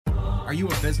Are you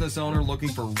a business owner looking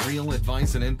for real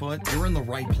advice and input? You're in the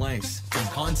right place. From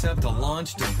concept to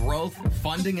launch to growth,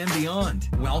 funding, and beyond.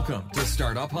 Welcome to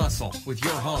Startup Hustle with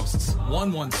your hosts.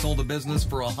 One once sold a business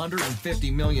for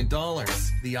 $150 million.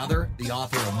 The other, the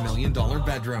author of $1 Million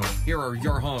Bedroom. Here are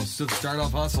your hosts of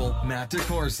Startup Hustle, Matt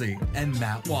DeCoursey and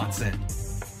Matt Watson.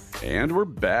 And we're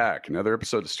back. Another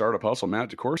episode of Startup Hustle. Matt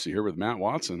DeCoursey here with Matt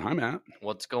Watson. Hi, Matt.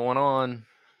 What's going on?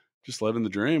 Just living the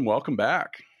dream. Welcome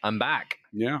back. I'm back.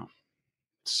 Yeah.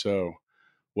 So,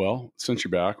 well, since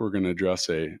you're back, we're going to address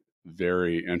a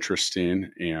very interesting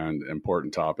and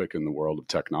important topic in the world of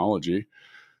technology,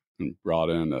 and brought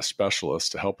in a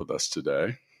specialist to help with us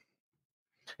today.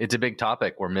 It's a big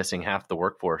topic. We're missing half the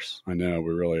workforce. I know,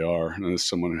 we really are. And as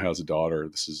someone who has a daughter,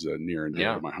 this is near and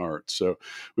dear to my heart. So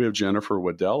we have Jennifer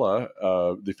Wadella,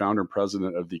 the founder and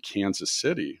president of the Kansas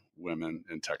City Women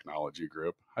in Technology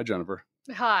Group. Hi, Jennifer.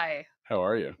 Hi. How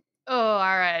are you? Oh,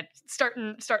 all right.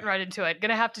 Starting right into it.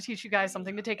 Gonna have to teach you guys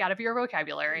something to take out of your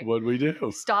vocabulary. What'd we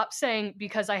do? Stop saying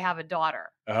because I have a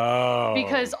daughter. Oh.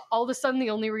 Because all of a sudden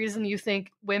the only reason you think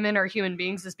women are human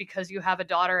beings is because you have a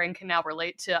daughter and can now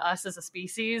relate to us as a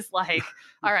species. Like,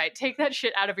 all right, take that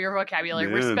shit out of your vocabulary.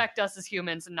 Man. Respect us as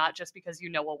humans and not just because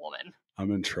you know a woman.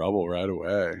 I'm in trouble right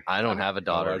away. I don't have a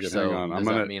daughter, Hang so on. does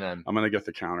that mean I'm going to get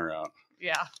the counter out.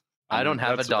 Yeah. I don't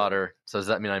have a That's daughter, so does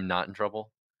that mean I'm not in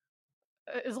trouble?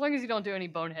 As long as you don't do any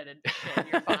boneheaded shit,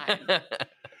 you're fine.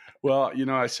 Well,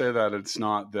 I say that it's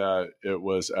not that it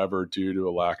was ever due to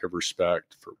a lack of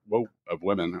respect of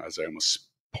women, as I almost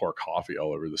pour coffee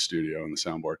all over the studio and the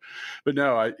soundboard. But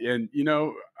no,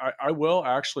 I will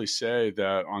actually say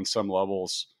that on some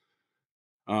levels,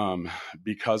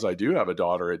 because I do have a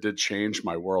daughter, it did change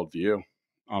my worldview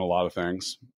on a lot of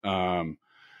things.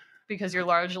 Because you're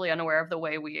largely unaware of the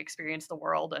way we experience the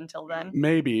world until then.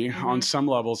 Maybe on some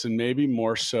levels, and maybe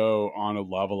more so on a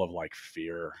level of like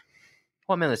fear.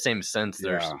 Well, I mean, in the same sense,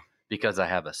 because I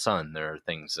have a son, there are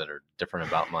things that are different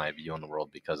about my view on the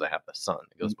world because I have a son.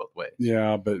 It goes both ways.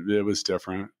 Yeah, but it was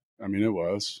different. I mean, it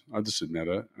was. I'll just admit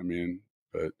it. I mean,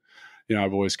 but,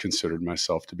 I've always considered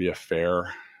myself to be a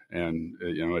fair and,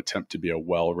 attempt to be a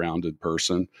well-rounded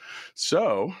person.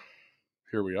 So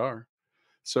here we are.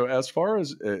 So as far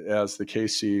as the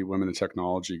KC Women in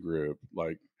Technology Group,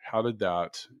 like, how did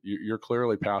that, you're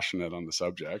clearly passionate on the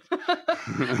subject.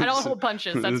 I don't hold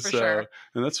punches, that's for sure.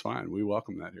 And that's fine. We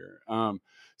welcome that here.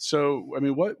 So, I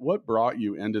mean, what brought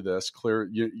you into this?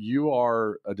 You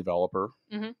are a developer,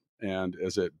 and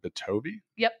is it Bitovi?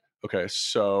 Yep. Okay.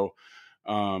 So,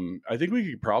 I think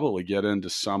we could probably get into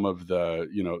some of the,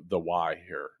 the why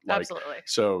here. Absolutely.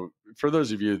 So for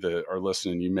those of you that are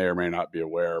listening, you may or may not be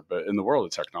aware, but in the world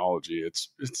of technology, it's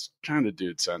kind of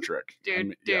dude centric.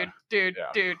 Dude. Yeah.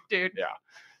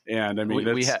 And I mean,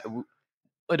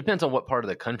 it depends on what part of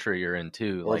the country you're in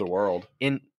too. Or the world.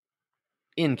 In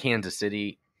Kansas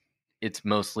City, it's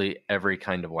mostly every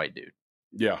kind of white dude.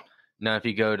 Yeah. Now, if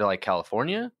you go to like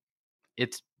California,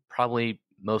 it's probably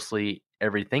mostly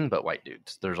everything but white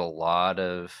dudes. There's a lot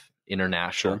of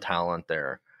international talent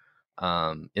there.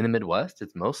 In the Midwest,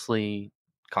 it's mostly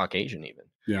Caucasian even.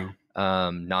 Yeah.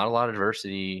 Not a lot of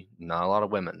diversity, not a lot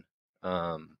of women.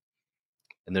 And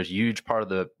there's a huge part of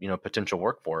the, potential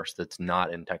workforce that's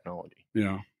not in technology.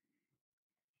 Yeah.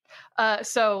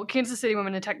 So Kansas City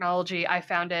Women in Technology, I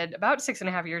founded about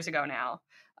 6.5 years ago now.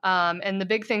 And the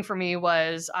big thing for me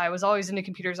was I was always into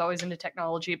computers, always into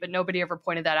technology, but nobody ever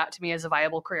pointed that out to me as a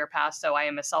viable career path. So I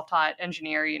am a self-taught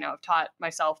engineer, I've taught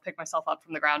myself, picked myself up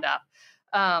from the ground up.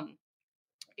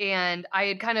 And I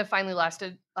had kind of finally left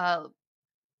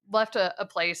a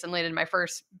place and landed my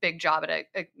first big job at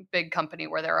a big company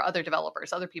where there are other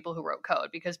developers, other people who wrote code.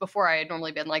 Because before I had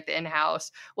normally been like the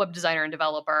in-house web designer and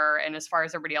developer. And as far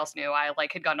as everybody else knew, I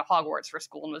had gone to Hogwarts for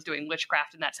school and was doing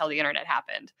witchcraft, and that's how the internet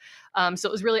happened. So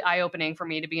it was really eye-opening for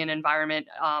me to be in an environment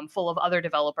full of other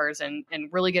developers and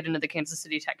really get into the Kansas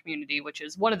City tech community, which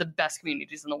is one of the best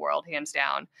communities in the world, hands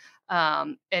down.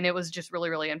 And it was just really,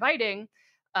 really inviting.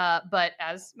 But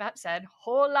as Matt said,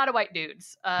 whole lot of white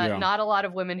dudes, not a lot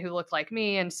of women who looked like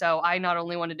me. And so I not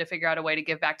only wanted to figure out a way to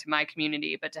give back to my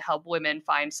community, but to help women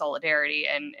find solidarity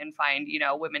and find,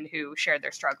 women who shared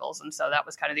their struggles. And so that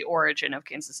was kind of the origin of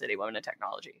Kansas City Women in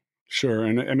Technology. Sure.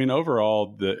 And I mean,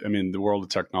 overall, the world of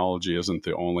technology isn't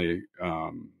the only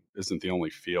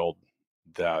field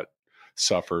that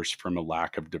suffers from a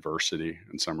lack of diversity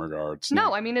in some regards.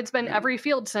 No, I mean, it's been every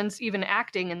field since even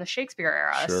acting in the Shakespeare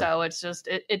era. Sure. So it's just,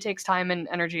 it takes time and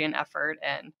energy and effort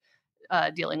and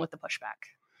dealing with the pushback.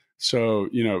 So,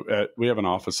 we have an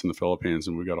office in the Philippines,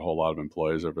 and we've got a whole lot of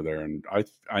employees over there. And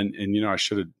I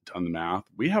should have done the math.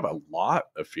 We have a lot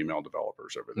of female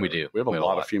developers over there. We do. We have a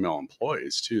lot of female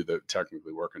employees too that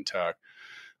technically work in tech.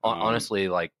 Honestly,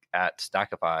 like at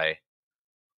Stackify,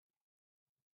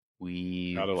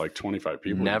 we out of like 25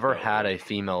 people, never had a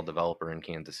female developer in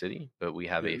Kansas City, but we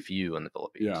have a few in the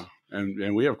Philippines. Yeah,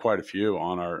 and we have quite a few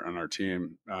on our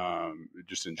team,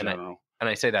 just in general. And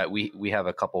I say that we have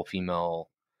a couple female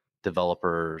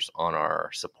developers on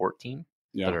our support team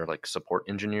that are like support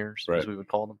engineers, as we would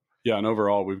call them. Yeah, and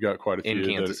overall, we've got quite a few in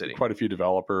Kansas City. Quite a few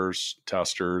developers,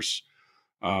 testers,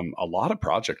 a lot of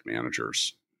project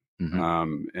managers,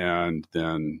 and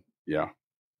then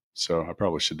So I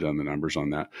probably should have done the numbers on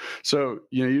that. So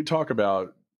you talk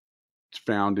about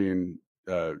founding.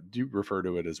 Do you refer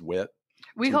to it as WIT?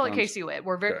 We call it KC-WIT.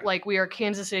 We're very we are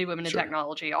Kansas City Women in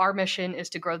Technology. Our mission is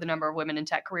to grow the number of women in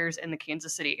tech careers in the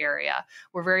Kansas City area.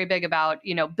 We're very big about,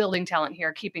 building talent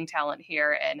here, keeping talent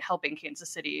here, and helping Kansas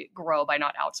City grow by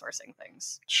not outsourcing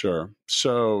things. Sure.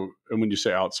 So, and when you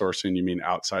say outsourcing, you mean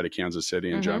outside of Kansas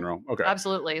City in general? Okay.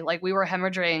 Absolutely. Like we were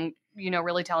hemorrhaging,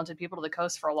 really talented people to the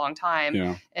coast for a long time.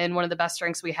 Yeah. And one of the best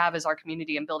strengths we have is our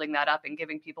community and building that up and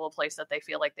giving people a place that they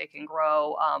feel like they can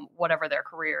grow, whatever their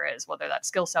career is, whether that's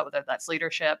skill set, whether that's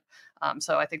leadership.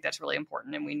 So I think that's really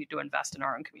important, and we need to invest in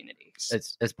our own communities.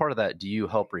 As part of that, do you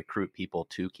help recruit people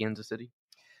to Kansas City?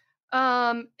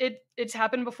 It's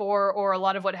happened before, or a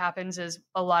lot of what happens is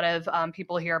a lot of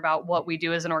people hear about what we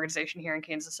do as an organization here in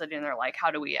Kansas City, and they're like,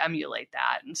 how do we emulate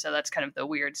that? And so that's kind of the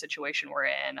weird situation we're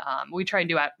in. We try and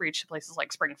do outreach to places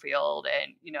like Springfield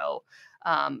and,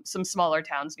 some smaller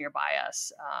towns nearby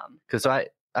us. Because I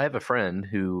have a friend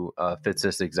who fits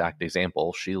this exact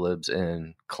example. She lives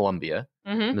in Columbia,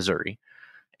 Missouri,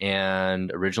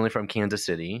 and originally from Kansas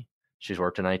City. She's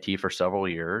worked in IT for several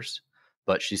years,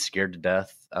 but she's scared to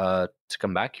death to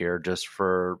come back here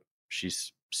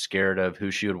she's scared of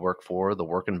who she would work for, the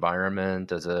work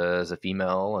environment as a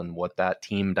female, and what that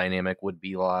team dynamic would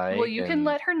be like. Well, you can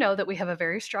let her know that we have a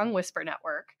very strong Whisper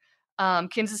network.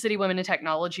 Kansas City Women in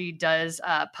Technology does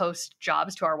post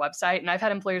jobs to our website, and I've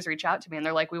had employers reach out to me and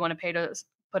they're like, we want to pay to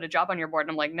put a job on your board.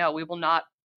 And I'm like, no, we will not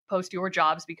post your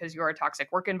jobs because you're a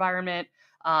toxic work environment.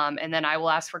 And then I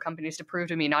will ask for companies to prove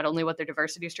to me not only what their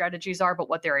diversity strategies are, but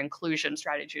what their inclusion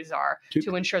strategies are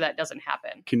to ensure that doesn't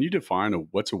happen. Can you define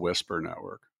what's a Whisper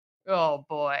network? Oh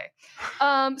boy.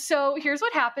 So here's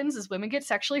what happens is women get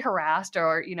sexually harassed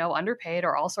or, underpaid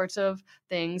or all sorts of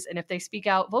things. And if they speak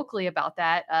out vocally about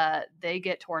that, they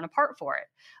get torn apart for it.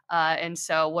 And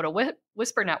so what a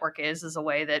Whisper network is a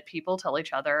way that people tell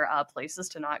each other places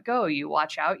to not go. You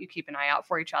watch out, you keep an eye out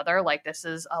for each other. Like this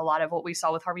is a lot of what we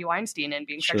saw with Harvey Weinstein and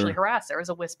being sexually harassed. There was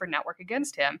a Whisper network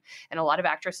against him. And a lot of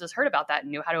actresses heard about that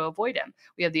and knew how to avoid him.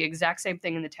 We have the exact same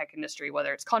thing in the tech industry,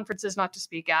 whether it's conferences not to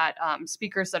speak at,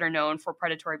 speakers that are known for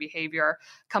predatory behavior,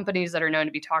 companies that are known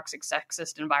to be toxic,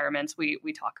 sexist environments. We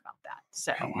talk about that.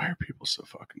 So why are people so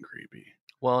fucking creepy?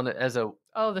 Well, and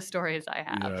the stories I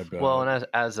have. Yeah, well, and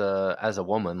as a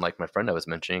woman, like my friend I was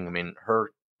mentioning, I mean,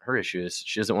 her issue is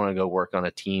she doesn't want to go work on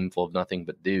a team full of nothing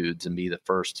but dudes and be the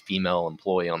first female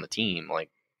employee on the team.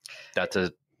 Like that's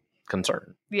a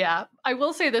concern. Yeah, I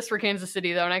will say this for Kansas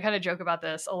City though, and I kind of joke about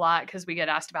this a lot because we get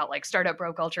asked about like startup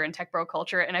bro culture and tech bro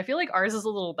culture, and I feel like ours is a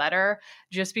little better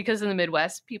just because in the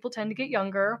Midwest people tend to get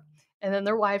younger, and then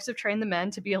their wives have trained the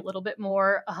men to be a little bit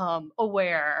more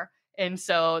aware. And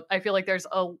so I feel like there's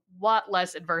a lot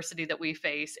less adversity that we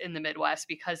face in the Midwest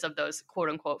because of those quote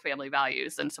unquote family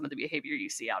values than some of the behavior you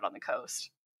see out on the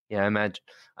coast. Yeah,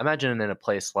 imagine in a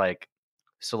place like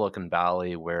Silicon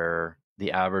Valley where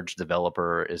the average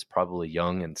developer is probably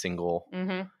young and single,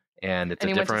 and it's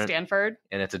he went to Stanford,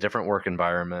 and it's a different work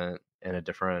environment and a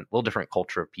little different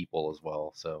culture of people as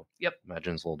well. So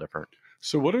imagine it's a little different.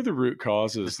 So what are the root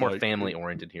causes? It's more family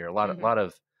oriented here. A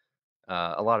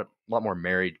lot more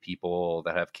married people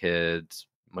that have kids,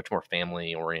 much more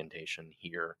family orientation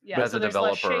here. Yeah, but as so a there's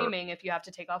developer, less shaming if you have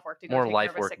to take off work to go more take life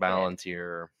care of a work sick balance kid.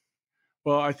 here.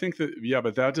 Well, I think that,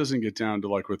 but that doesn't get down to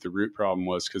like what the root problem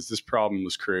was, because this problem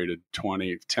was created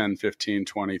 10, 15,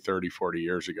 20, 30, 40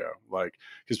 years ago. Like,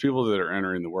 because people that are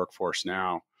entering the workforce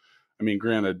now, I mean,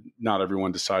 granted, not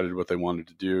everyone decided what they wanted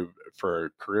to do for a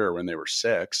career when they were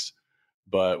 6,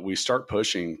 but we start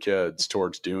pushing kids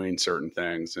towards doing certain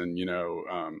things. And,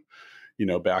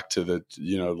 back to the,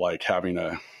 like having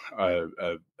a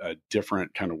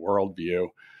different kind of worldview.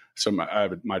 So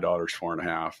my daughter's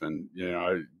 4.5, and,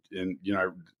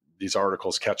 these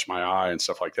articles catch my eye and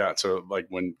stuff like that. So like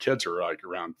when kids are like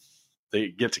around, they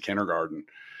get to kindergarten,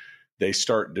 they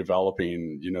start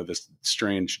developing, this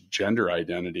strange gender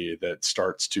identity that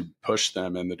starts to push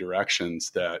them in the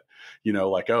directions that,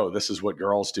 like, oh, this is what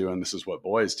girls do and this is what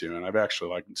boys do. And I've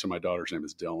actually so my daughter's name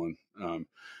is Dylan. I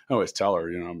always tell her,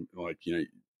 I'm like,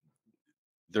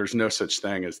 there's no such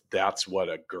thing as that's what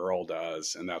a girl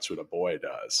does and that's what a boy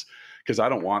does. Because I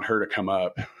don't want her to come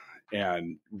up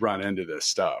and run into this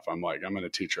stuff. I'm like, I'm going to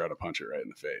teach her how to punch it right in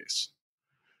the face.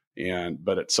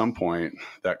 But at some point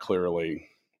that clearly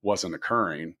wasn't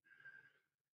occurring.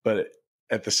 But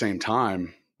at the same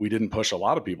time, we didn't push a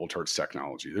lot of people towards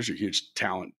technology. There's a huge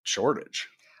talent shortage.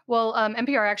 Well,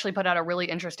 NPR actually put out a really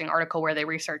interesting article where they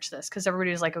researched this, because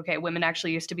everybody's like, okay, women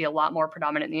actually used to be a lot more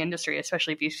predominant in the industry,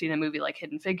 especially if you've seen a movie like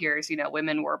Hidden Figures.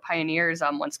 Women were pioneers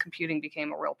once computing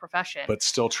became a real profession. But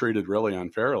still treated really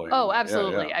unfairly. Oh,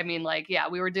 absolutely. Yeah. I mean,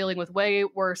 we were dealing with way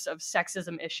worse of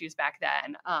sexism issues back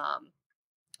then.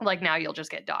 Like now you'll just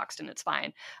get doxxed and it's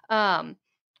fine.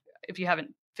 If you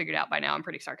haven't figured out by now, I'm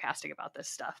pretty sarcastic about this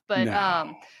stuff. But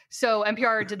No. So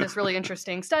NPR did this really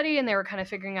interesting study, and they were kind of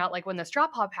figuring out when this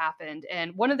drop off happened.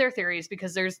 And one of their theories,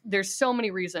 because there's so many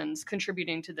reasons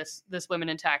contributing to this women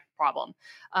in tech problem,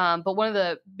 but one of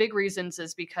the big reasons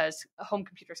is because home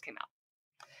computers came out.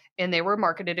 And they were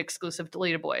marketed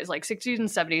exclusively to boys. 60s and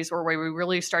 70s were where we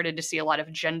really started to see a lot of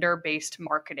gender-based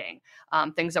marketing,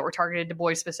 things that were targeted to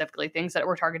boys specifically, things that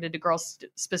were targeted to girls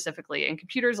specifically. And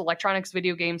computers, electronics,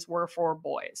 video games were for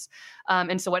boys.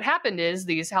 And so what happened is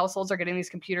these households are getting these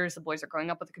computers. The boys are growing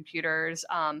up with the computers.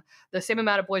 The same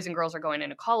amount of boys and girls are going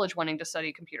into college wanting to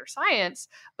study computer science,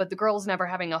 but the girls never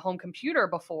having a home computer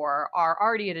before are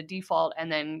already at a default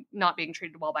and then not being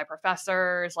treated well by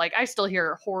professors. I still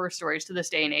hear horror stories to this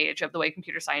day and age of the way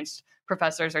computer science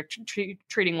professors are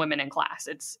treating women in class.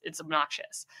 It's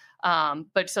obnoxious.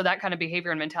 But so that kind of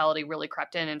behavior and mentality really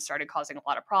crept in and started causing a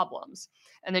lot of problems.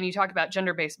 And then you talk about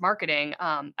gender-based marketing.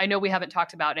 I know we haven't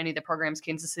talked about any of the programs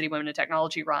Kansas City Women in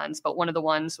Technology runs, but one of the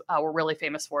ones we're really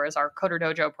famous for is our Coder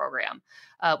Dojo program,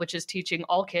 which is teaching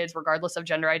all kids, regardless of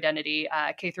gender identity,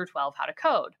 K through 12, how to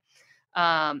code.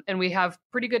 And we have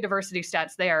pretty good diversity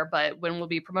stats there, but when we'll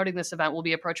be promoting this event, we'll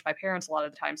be approached by parents a lot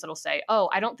of the times that'll say, oh,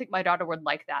 I don't think my daughter would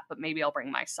like that, but maybe I'll bring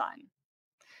my son.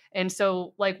 And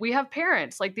so we have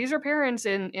parents, these are parents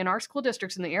in our school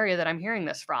districts in the area that I'm hearing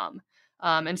this from.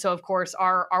 And so of course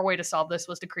our way to solve this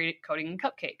was to create coding and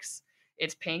cupcakes.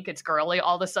 It's pink, it's girly.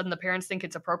 All of a sudden the parents think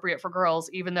it's appropriate for girls,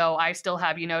 even though I still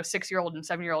have, 6-year-old and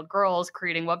 7-year-old girls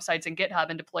creating websites in GitHub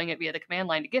and deploying it via the command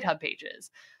line to GitHub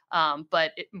pages.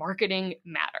 But marketing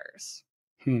matters.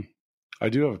 I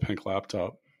do have a pink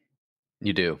laptop.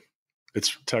 You do.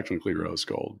 It's technically rose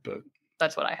gold, but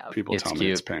that's what I have. People tell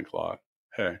me it's pink a lot.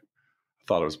 Hey, I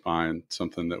thought I was buying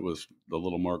something that was a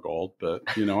little more gold, but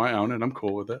I own it. I'm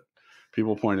cool with it.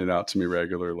 People point it out to me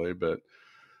regularly, but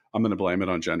I'm going to blame it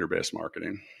on gender-based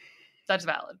marketing. That's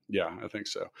valid. Yeah, I think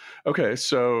so. Okay.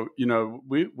 So,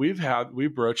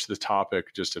 we've broached the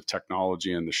topic just of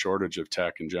technology and the shortage of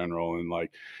tech in general. And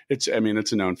it's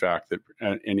a known fact that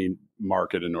any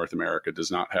market in North America does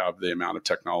not have the amount of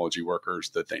technology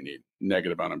workers that they need.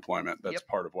 Negative unemployment. That's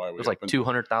part of why it was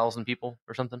 200,000 people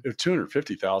or something.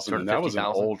 250,000. And that was an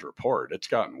old report. It's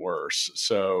gotten worse.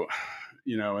 So,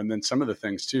 and then some of the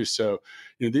things too. So,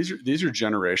 these are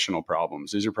generational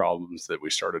problems. These are problems that we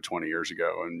started 20 years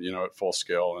ago and, at full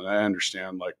scale. And I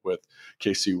understand with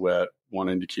Casey Witt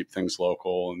wanting to keep things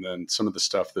local. And then some of the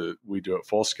stuff that we do at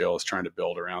full scale is trying to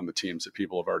build around the teams that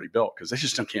people have already built because they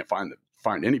just can't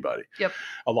find anybody. Yep.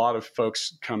 A lot of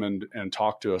folks come in and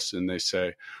talk to us and they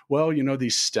say, well,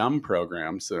 these STEM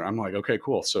programs that I'm like, okay,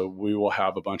 cool. So we will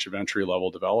have a bunch of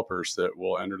entry-level developers that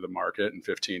will enter the market in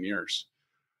 15 years.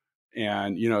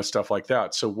 And, stuff like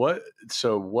that. So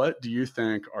what do you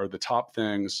think are the top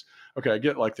things? Okay, I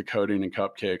get the coding and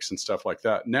cupcakes and stuff like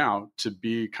that. Now, to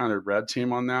be kind of red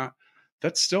team on that,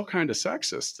 that's still kind of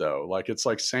sexist though.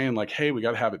 It's saying hey, we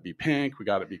got to have it be pink. We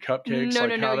got to be cupcakes.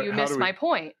 No, you missed my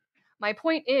point. My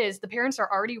point is the parents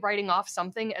are already writing off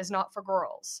something as not for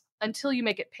girls until you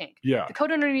make it pink. Yeah. The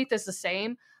code underneath is the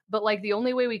same, but the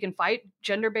only way we can fight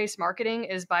gender-based marketing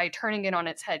is by turning it on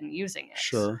its head and using it.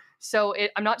 Sure. So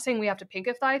I'm not saying we have to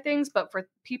pinkify things, but for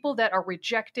people that are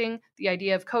rejecting the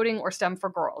idea of coding or STEM for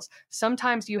girls,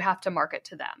 sometimes you have to market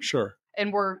to them. Sure.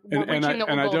 And we're reaching the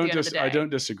goal at the end of the day. I don't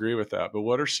disagree with that. But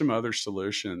what are some other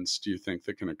solutions do you think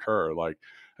that can occur?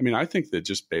 I think that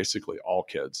just basically all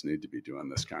kids need to be doing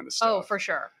this kind of stuff. Oh, for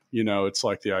sure. It's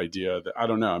the idea that I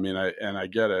don't know. I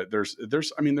get it.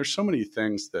 There's so many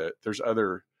things that there's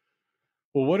other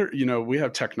Well, we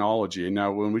have technology.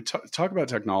 Now, when we talk about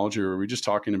technology, are we just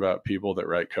talking about people that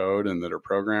write code and that are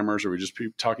programmers, or are we just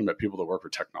talking about people that work for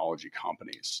technology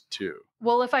companies too?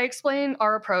 Well, if I explain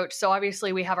our approach, so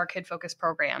obviously we have our kid-focused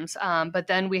programs, but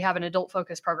then we have an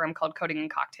adult-focused program called Coding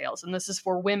and Cocktails, and this is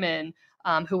for women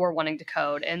who are wanting to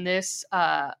code. And this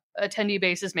attendee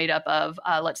base is made up of,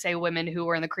 let's say, women who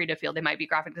are in the creative field. They might be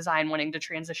graphic design, wanting to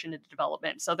transition into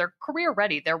development. So they're career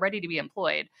ready. They're ready to be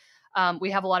employed.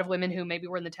 We have a lot of women who maybe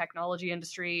were in the technology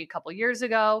industry a couple years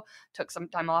ago, took some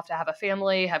time off to have a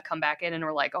family, have come back in and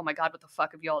were like, oh my God, what the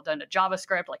fuck have you all done to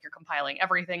JavaScript? Like, you're compiling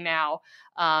everything now,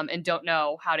 and don't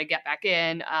know how to get back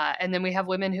in. And then we have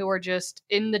women who are just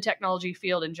in the technology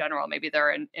field in general. Maybe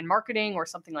they're in marketing or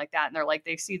something like that. And they're like,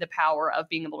 they see the power of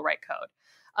being able to write code.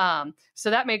 So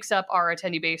that makes up our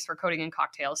attendee base for Coding and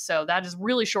Cocktails. So that is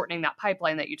really shortening that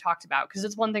pipeline that you talked about, because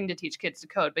it's one thing to teach kids to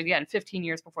code, but again, 15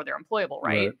 years before they're employable,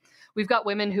 right? We've got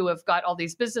women who have got all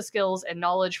these business skills and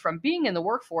knowledge from being in the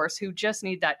workforce who just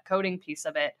need that coding piece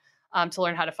of it to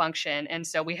learn how to function. And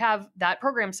so we have that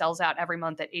program sells out every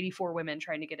month at 84 women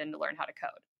trying to get in to learn how to code.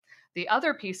 The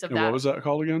other piece of that, what was that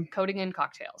called again? Coding and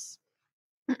Cocktails.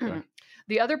 Okay.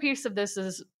 The other piece of this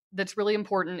that's really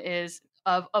important is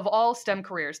of all STEM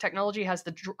careers, technology has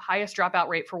the highest dropout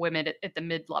rate for women at the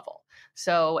mid-level.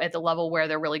 So at the level where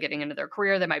they're really getting into their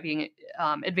career, they might be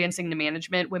advancing to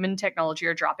management. Women in technology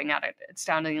are dropping out at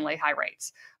astoundingly high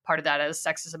rates. Part of that is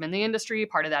sexism in the industry.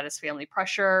 Part of that is family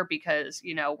pressure, because,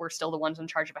 we're still the ones in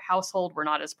charge of a household. We're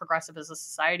not as progressive as a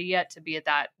society yet to be at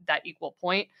that equal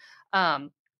point.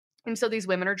 And so these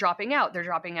women are dropping out. They're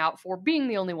dropping out for being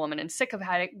the only woman and sick of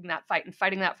having that fight and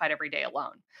fighting that fight every day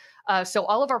alone. So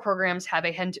all of our programs have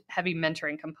a heavy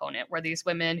mentoring component where these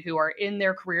women who are in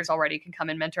their careers already can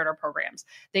come and mentor at our programs.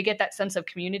 They get that sense of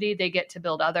community. They get to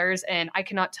build others. And I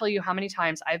cannot tell you how many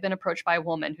times I've been approached by a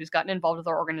woman who's gotten involved with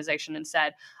our organization and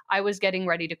said, I was getting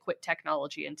ready to quit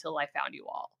technology until I found you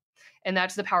all. And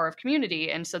that's the power of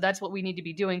community. And so that's what we need to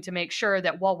be doing to make sure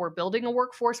that while we're building a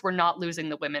workforce, we're not losing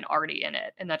the women already in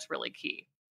it. And that's really key.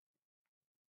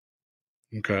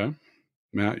 Okay.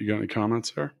 Matt, you got any comments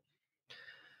there?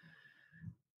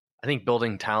 I think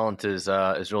building talent is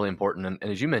really important. And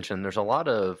as you mentioned, there's a lot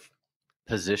of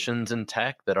positions in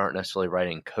tech that aren't necessarily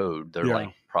writing code. They're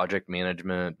like project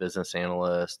management, business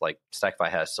analyst, like Stackify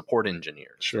has support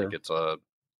engineers. Sure. Like it's a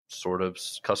sort of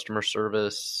customer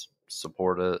service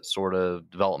support, a sort of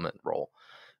development role.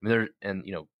 I mean,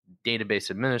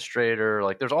 database administrator,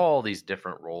 like there's all these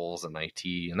different roles in IT.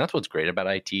 And that's what's great about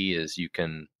IT is you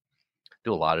can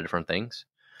do a lot of different things.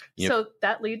 So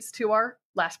that leads to our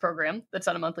last program that's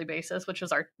on a monthly basis, which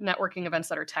is our networking events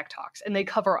that are tech talks. And they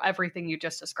cover everything you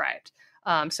just described.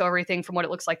 So everything from what it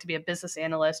looks like to be a business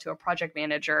analyst to a project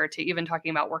manager to even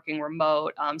talking about working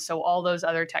remote. So all those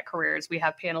other tech careers, we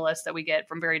have panelists that we get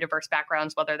from very diverse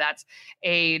backgrounds, whether that's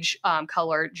age,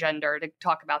 color, gender, to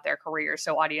talk about their careers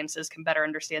so audiences can better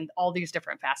understand all these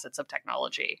different facets of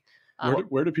technology.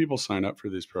 Where do people sign up for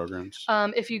these programs?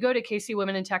 If you go to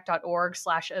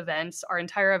kcwomenintech.org/events, our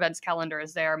entire events calendar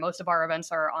is there. Most of our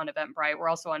events are on Eventbrite. We're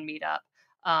also on Meetup.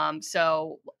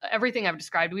 So everything I've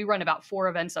described, we run about 4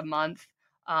 events a month,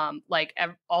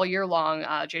 all year long,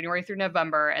 January through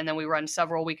November. And then we run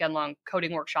several weekend-long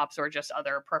coding workshops or just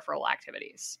other peripheral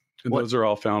activities. And those are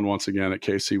all found once again at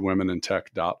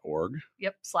kcwomenintech.org.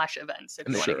 Yep, /events if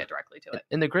you want to get directly to it.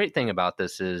 And the great thing about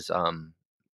this is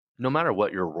no matter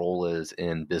what your role is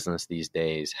in business these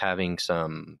days, having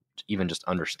some even just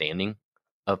understanding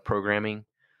of programming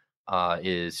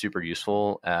is super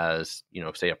useful as,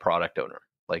 say, a product owner.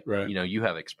 Like, you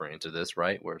have experience of this,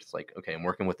 right? Where it's like, okay, I'm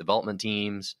working with development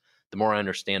teams. The more I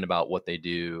understand about what they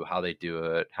do, how they do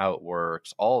it, how it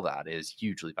works, all that is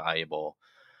hugely valuable.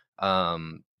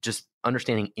 Just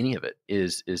understanding any of it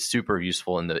is super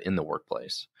useful in the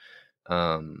workplace.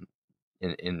 And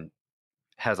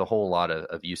has a whole lot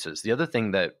of uses. The other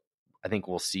thing that I think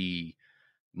we'll see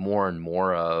more and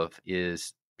more of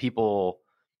is people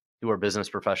who are business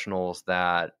professionals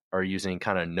that are using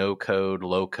kind of no code,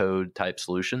 low code type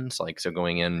solutions. Like, so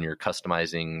going in and you're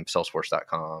customizing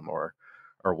Salesforce.com or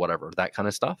whatever, that kind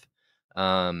of stuff.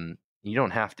 You don't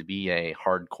have to be a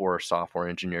hardcore software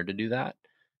engineer to do that.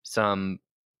 Some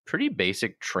pretty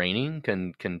basic training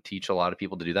can teach a lot of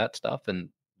people to do that stuff. And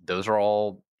those are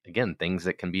all, again, things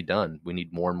that can be done. We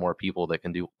need more and more people that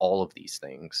can do all of these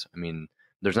things. I mean,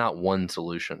 there's not one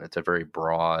solution. It's a very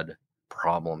broad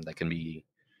problem that can be,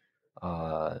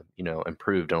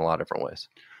 improved in a lot of different ways.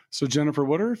 So Jennifer,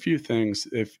 what are a few things,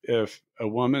 if a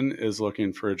woman is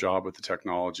looking for a job with a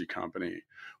technology company,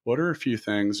 what are a few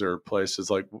things or places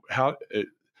like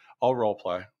I'll role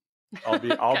play.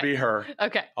 I'll be her.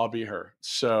 Okay. I'll be her.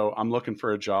 So I'm looking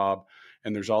for a job,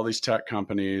 and there's all these tech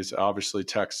companies. Obviously,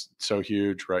 tech's so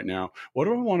huge right now. What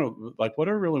do I want to like? What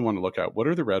do I really want to look at? What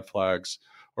are the red flags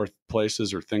or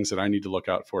places or things that I need to look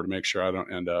out for to make sure I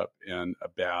don't end up in a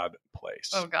bad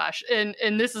place? Oh gosh, and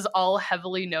this is all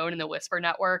heavily known in the Whisper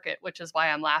network, which is why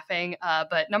I'm laughing.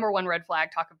 But number one red flag: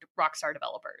 talk of rockstar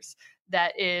developers.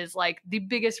 That is like the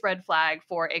biggest red flag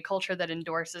for a culture that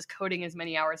endorses coding as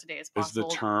many hours a day as possible.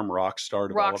 Is the term rockstar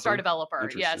developer? Rockstar developer,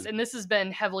 yes, and this has been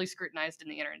heavily scrutinized in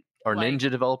the internet. Are Ninja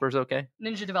developers okay?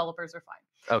 Ninja developers are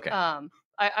fine. Okay.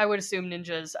 I would assume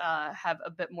ninjas have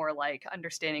a bit more like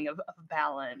understanding of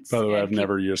balance. By the way, I've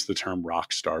never used the term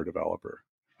rockstar developer.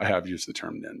 I have used the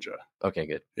term ninja. Okay,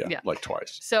 good. Yeah, like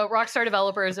twice. So rockstar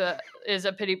developer is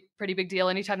a pretty big deal.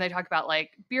 Anytime they talk about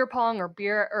like beer pong or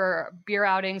beer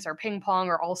outings or ping pong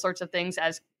or all sorts of things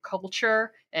as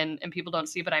culture, and people don't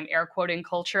see, but I'm air quoting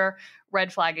culture,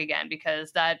 red flag again,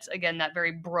 because that's again that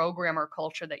very bro-grammar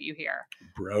culture that you hear.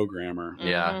 Bro-grammar. Mm-hmm.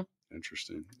 Yeah.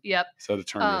 Interesting. Yep. Is that a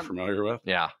term you're familiar with?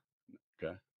 Yeah.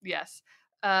 Okay. Yes.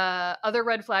 Other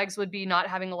red flags would be not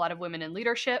having a lot of women in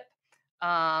leadership.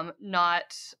 I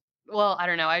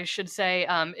don't know. I should say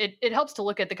it helps to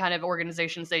look at the kind of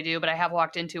organizations they do, but I have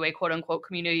walked into a quote unquote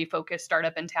community focused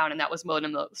startup in town, and that was one of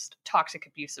the most toxic,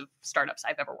 abusive startups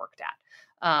I've ever worked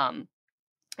at.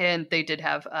 And they did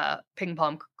have ping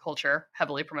pong culture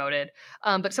heavily promoted.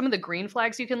 But some of the green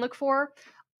flags you can look for,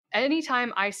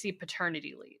 anytime I see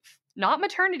paternity leave, not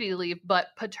maternity leave,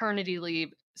 but paternity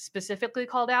leave specifically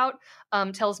called out,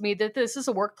 tells me that this is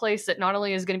a workplace that not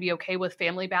only is going to be okay with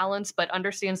family balance, but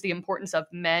understands the importance of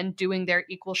men doing their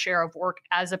equal share of work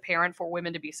as a parent for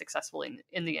women to be successful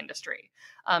in the industry.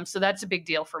 So that's a big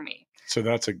deal for me. So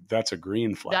that's a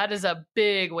green flag. That is a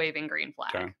big waving green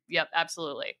flag. Okay. Yep,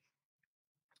 absolutely.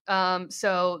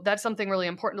 So that's something really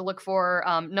important to look for.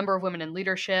 Number of women in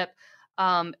leadership.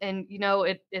 And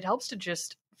it helps to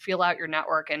just feel out your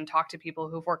network and talk to people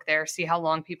who've worked there, see how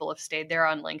long people have stayed there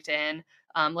on LinkedIn.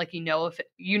 If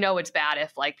it's bad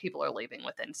if like people are leaving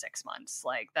within 6 months,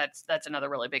 like that's another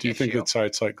really big issue. Do you think that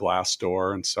sites like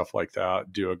Glassdoor and stuff like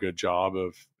that do a good job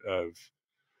of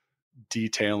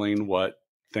detailing what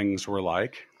things were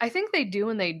like? I think they do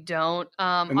and they don't.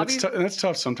 And that's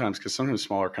tough sometimes, because sometimes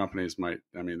smaller companies they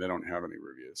don't have any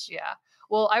reviews. Yeah.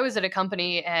 Well, I was at a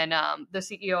company and the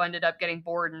CEO ended up getting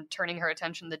bored and turning her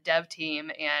attention to the dev team.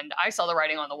 And I saw the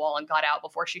writing on the wall and got out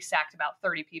before she sacked about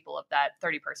 30 people of that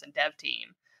 30-person dev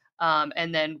team.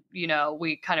 And then,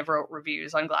 we kind of wrote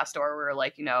reviews on Glassdoor. We were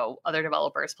like, other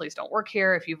developers, please don't work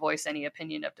here. If you voice any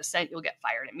opinion of dissent, you'll get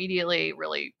fired immediately.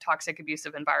 Really toxic,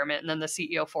 abusive environment. And then the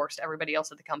CEO forced everybody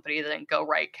else at the company to then go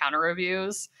write counter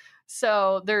reviews.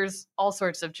 So there's all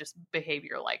sorts of just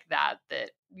behavior like that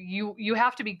you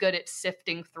have to be good at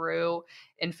sifting through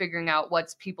and figuring out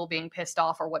what's people being pissed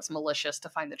off or what's malicious to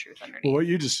find the truth underneath. Well, what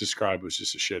you just described was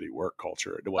just a shitty work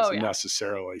culture. It wasn't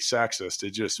necessarily sexist.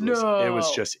 It just was. No. It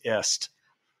was just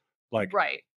like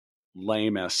right,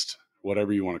 lamest,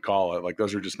 whatever you want to call it. Like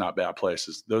those are just not bad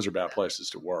places. Those are bad places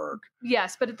to work.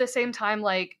 Yes, but at the same time,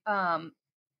 like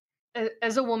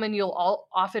as a woman, you'll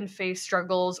often face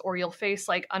struggles or you'll face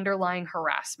like underlying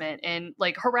harassment, and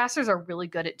like harassers are really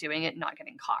good at doing it and not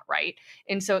getting caught, right?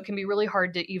 And so it can be really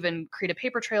hard to even create a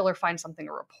paper trail or find something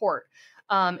to report.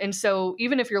 And so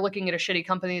even if you're looking at a shitty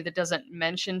company that doesn't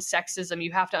mention sexism,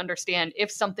 you have to understand if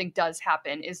something does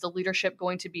happen, is the leadership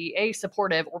going to be A,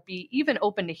 supportive, or B, even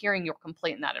open to hearing your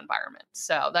complaint in that environment?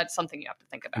 So that's something you have to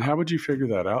think about. And how would you figure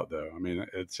that out though? I mean,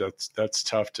 that's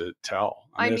tough to tell.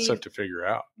 I mean, it's tough to figure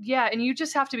out. Yeah. And you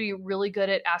just have to be really good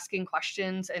at asking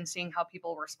questions and seeing how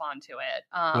people respond to it.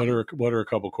 What are a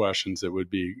couple questions that would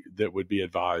be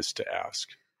advised to ask?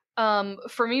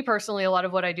 For me personally, a lot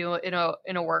of what I do in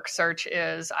a work search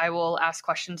is I will ask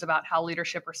questions about how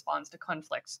leadership responds to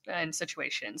conflicts and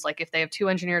situations. Like if they have two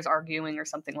engineers arguing or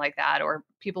something like that, or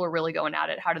people are really going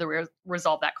at it, how do they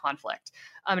resolve that conflict?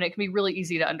 And it can be really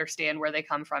easy to understand where they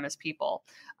come from as people.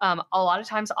 A lot of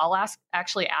times I'll ask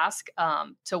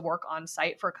to work on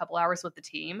site for a couple hours with the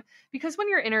team, because when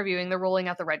you're interviewing, they're rolling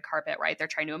out the red carpet, right? They're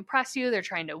trying to impress you. They're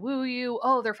trying to woo you.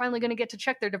 Oh, they're finally going to get to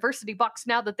check their diversity box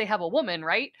now that they have a woman,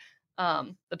 right?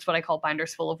 That's what I call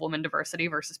binders full of woman diversity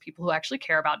versus people who actually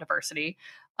care about diversity.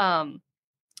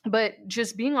 But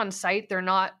just being on site, they're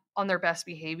not on their best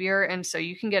behavior. And so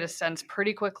you can get a sense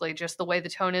pretty quickly, just the way the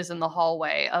tone is in the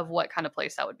hallway, of what kind of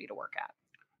place that would be to work at.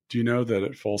 Do you know that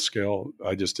at full scale,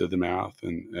 I just did the math,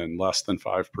 and less than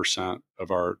 5%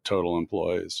 of our total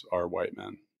employees are white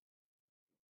men?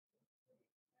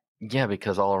 Yeah,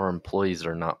 because all of our employees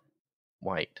are not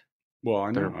white. Well,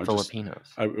 I know. They're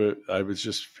Filipinos. I was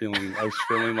just feeling. I was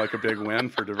feeling like a big win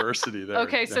for diversity there.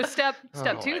 Okay, so step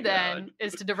Oh two my then God.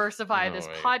 is to diversify Oh, this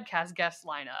wait. podcast guest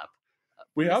lineup.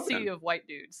 We The have sea been. of white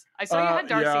dudes. I saw you had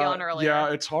Darcy on earlier.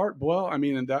 Yeah, it's hard. Well, I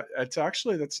mean, and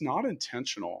that's not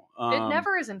intentional. It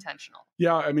never is intentional.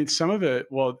 Yeah, I mean, some of it.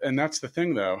 Well, and that's the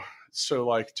thing, though. So,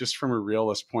 like, just from a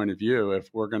realist point of view, if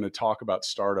we're going to talk about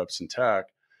startups and tech,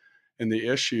 and the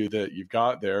issue that you've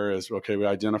got there is, okay, we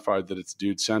identified that it's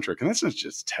dude centric, and that's not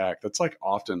just tech. That's like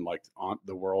often like on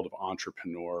the world of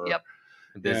entrepreneur. Yep.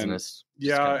 Business.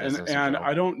 Yeah, business in and general.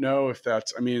 I don't know if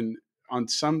that's. I mean, on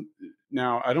some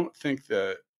now, I don't think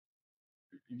that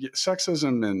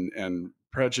sexism and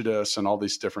prejudice and all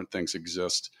these different things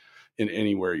exist in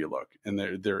anywhere you look, and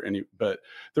but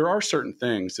there are certain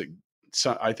things that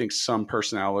I think some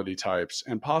personality types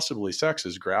and possibly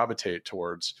sexes gravitate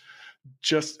towards.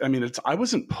 I mean, I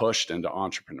wasn't pushed into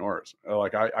entrepreneurs.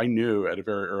 Like I knew at a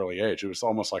very early age. It was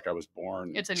almost like I was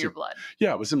born. It's in your blood.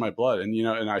 Yeah, it was in my blood. And,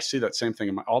 and I see that same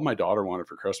thing. All my daughter wanted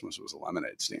for Christmas was a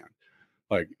lemonade stand.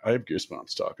 Like, I have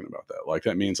goosebumps talking about that. Like,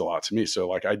 that means a lot to me. So,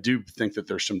 like, I do think that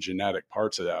there's some genetic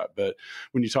parts of that. But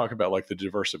when you talk about like the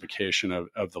diversification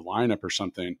of the lineup or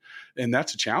something, and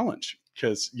that's a challenge.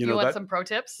 Because you want some pro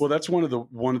tips? Well, that's one of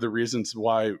the reasons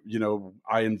why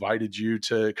I invited you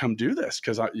to come do this,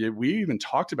 because we even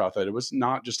talked about that. It was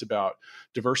not just about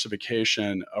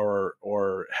diversification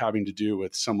or having to do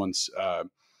with someone's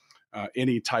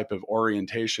any type of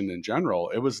orientation in general.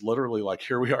 It was literally like,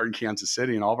 here we are in Kansas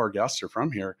City, and all of our guests are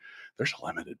from here. There's a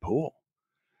limited pool.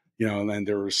 And then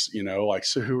there was, like,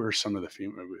 so who are some of the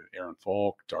female? Aaron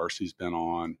Falk, Darcy's been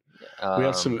on. We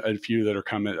have a few that are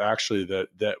coming actually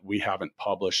that we haven't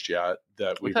published yet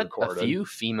that we've recorded. A few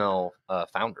female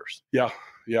founders. Yeah,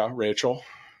 Rachel.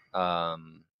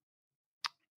 Some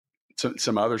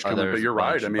others coming, but you're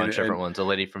right. I mean, bunch of different ones. A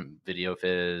lady from Video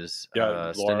Fizz,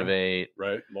 Stinovate,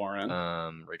 right?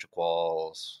 Lauren, Rachel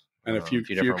Qualls. And a few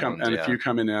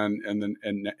coming in, and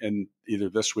then either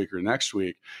this week or next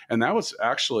week. And that was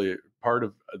actually part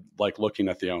of like looking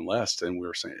at the own list. And we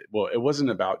were saying, well, it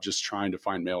wasn't about just trying to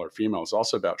find male or female. It's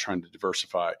also about trying to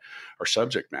diversify our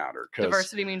subject matter.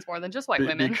 Diversity means more than just white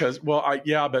women.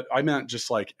 But I meant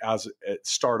just like as a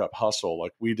startup hustle,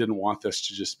 like we didn't want this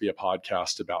to just be a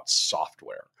podcast about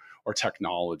software or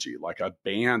technology. Like a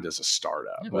band is a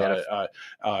startup,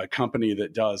 a company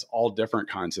that does all different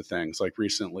kinds of things. Like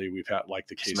recently we've had like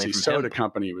the KC Soda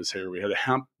company was here. We had a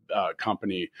hemp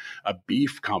company, a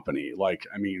beef company. Like,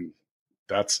 I mean,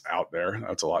 that's out there.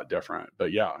 That's a lot different,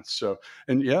 but yeah. So,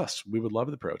 and yes, we would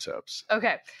love the pro tips.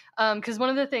 Okay. Cause one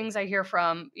of the things I hear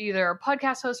from either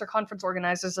podcast hosts or conference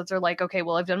organizers that they're like, okay,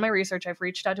 well, I've done my research. I've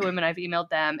reached out to women, I've emailed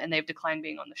them, and they've declined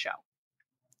being on the show.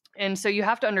 And so you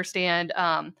have to understand,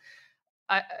 I'm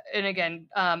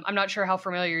not sure how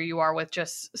familiar you are with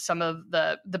just some of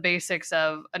the basics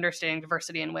of understanding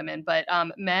diversity in women, but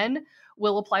men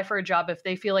will apply for a job if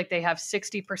they feel like they have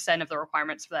 60% of the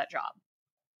requirements for that job.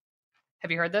 Have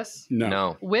you heard this?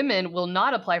 No. Women will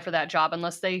not apply for that job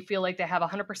unless they feel like they have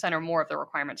 100% or more of the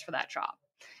requirements for that job.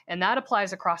 And that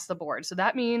applies across the board. So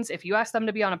that means if you ask them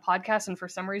to be on a podcast and for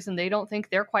some reason they don't think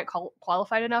they're quite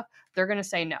qualified enough, they're going to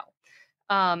say no.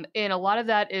 And a lot of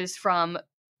that is from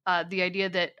the idea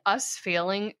that us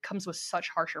failing comes with such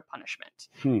harsher punishment.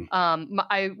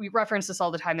 We reference this all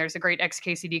the time. There's a great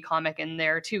XKCD comic, and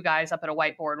there are two guys up at a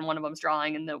whiteboard, and one of them's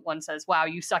drawing, and the one says, "Wow,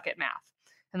 you suck at math."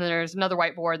 And then there's another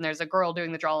whiteboard, and there's a girl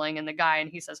doing the drawing, and the guy,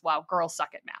 and he says, "Wow, girls suck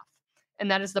at math." And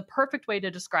that is the perfect way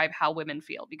to describe how women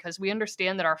feel, because we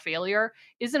understand that our failure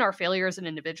isn't our failure as an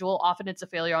individual. Often it's a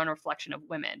failure on a reflection of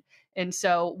women. And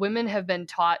so women have been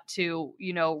taught to,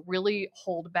 really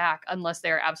hold back unless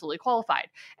they're absolutely qualified.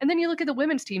 And then you look at the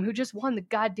women's team who just won the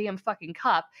goddamn fucking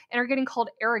cup and are getting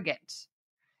called arrogant.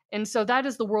 And so that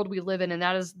is the world we live in, and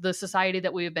that is the society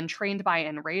that we have been trained by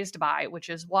and raised by, which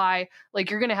is why, like,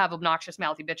 you're going to have obnoxious,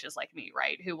 mouthy bitches like me,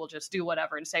 right, who will just do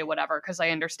whatever and say whatever because I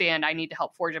understand I need to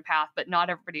help forge a path, but not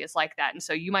everybody is like that. And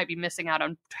so you might be missing out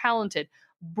on talented,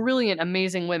 brilliant,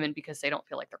 amazing women because they don't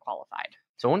feel like they're qualified.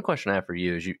 So one question I have for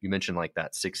you is you mentioned like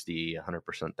that 60,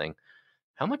 100% thing.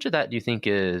 How much of that do you think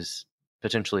is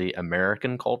potentially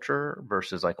American culture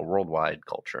versus like a worldwide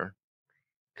culture?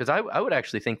 Because I would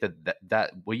actually think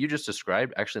that what you just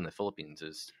described actually in the Philippines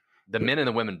is the men and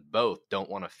the women both don't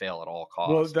want to fail at all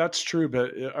costs. Well, that's true.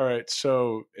 But all right.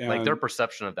 So like their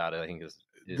perception of that, I think is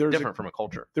different from a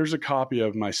culture. There's a copy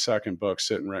of my second book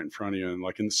sitting right in front of you. And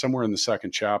like somewhere in the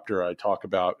second chapter, I talk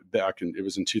about it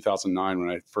was in 2009 when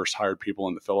I first hired people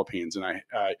in the Philippines. And I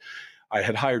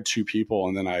had hired 2 people,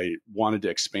 and then I wanted to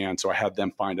expand. So I had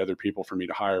them find other people for me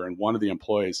to hire. And one of the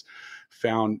employees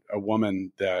found a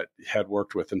woman that had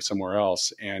worked with him somewhere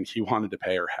else, and he wanted to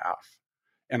pay her half.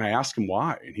 And I asked him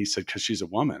why, and he said, because she's a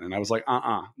woman. And I was like,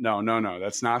 no,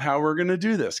 that's not how we're going to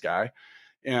do this, guy.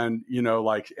 And,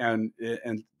 like, and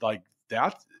like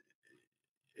that,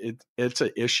 it's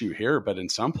an issue here, but in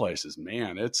some places,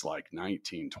 man, it's like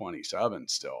 1927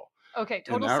 still. Okay.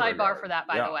 Total sidebar regard. For that,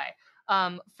 by the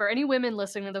way. For any women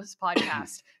listening to this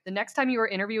podcast, the next time you are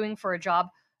interviewing for a job,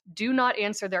 do not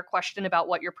answer their question about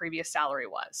what your previous salary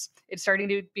was. It's starting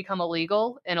to become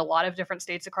illegal in a lot of different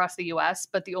states across the US,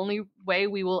 but the only way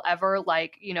we will ever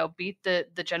beat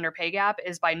the gender pay gap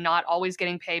is by not always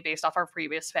getting paid based off our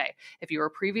previous pay. If you were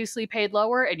previously paid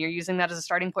lower and you're using that as a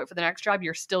starting point for the next job,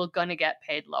 you're still going to get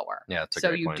paid lower. Yeah, that's a so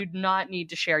great you point. do not need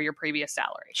to share your previous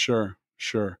salary. Sure.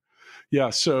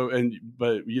 Yeah. So,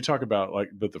 but you talk about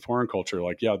but the foreign culture,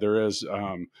 there is,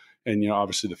 and,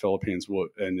 obviously the Philippines will,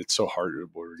 and it's so hard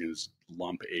to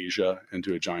lump Asia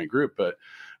into a giant group. But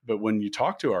when you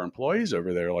talk to our employees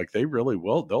over there, they really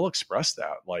will, they'll express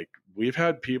that. We've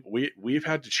had people, we've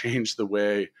had to change the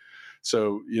way.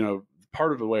 So,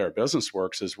 part of the way our business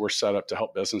works is we're set up to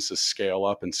help businesses scale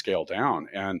up and scale down.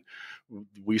 And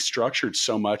we structured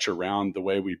so much around the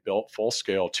way we built Full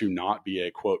Scale to not be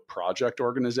a quote project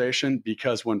organization,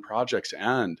 because when projects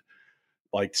end,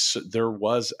 there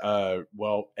was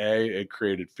it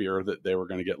created fear that they were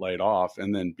going to get laid off,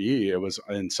 and then B, it was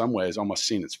in some ways almost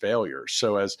seen as failure.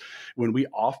 So as when we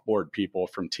offboard people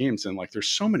from teams, and there's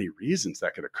so many reasons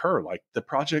that could occur, the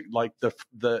project,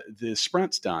 the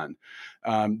sprint's done,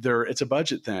 it's a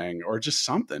budget thing or just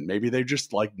something. Maybe they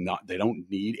just they don't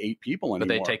need 8 people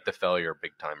anymore. But they take the failure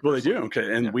big time. Well, they do.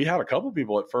 Okay, and we had a couple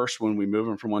people at first when we moved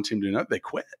them from one team to another, they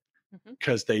quit.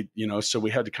 Because they, so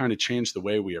we had to kind of change the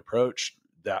way we approached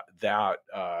that,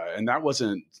 and that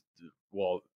wasn't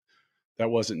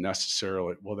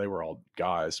necessarily, they were all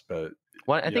guys, but.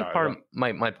 Well, I think part of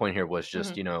my point here was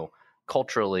just,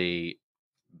 culturally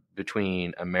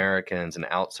between Americans and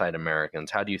outside Americans,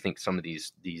 how do you think some of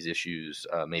these issues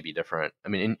may be different? I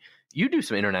mean, you do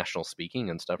some international speaking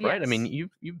and stuff, right? Yes. I mean,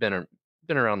 you've been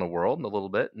around the world a little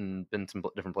bit and been some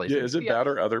different places. Yeah, is it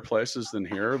better other places than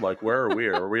here? Where are we?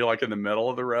 Are we in the middle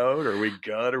of the road? Are we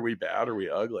good? Are we bad? Are we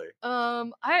ugly?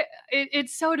 It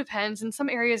so depends. And some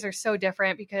areas are so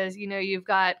different because, you've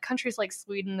got countries like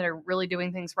Sweden that are really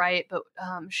doing things right. But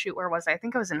where was I? I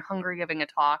think I was in Hungary giving a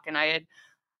talk, and I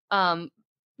had,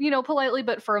 politely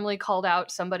but firmly called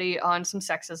out somebody on some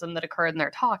sexism that occurred in their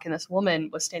talk. And this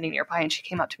woman was standing nearby, and she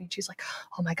came up to me and she's like,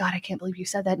 "Oh my God, I can't believe you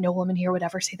said that. No woman here would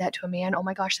ever say that to a man. Oh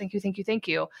my gosh, thank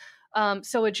you.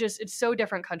 So it's so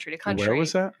different country to country. Where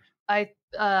was that?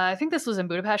 I think this was in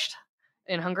Budapest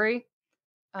in Hungary.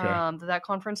 Okay. That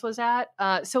conference was at.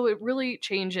 So it really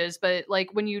changes. But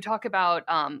when you talk about,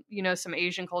 some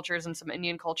Asian cultures and some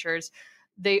Indian cultures,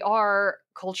 they are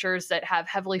cultures that have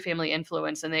heavily family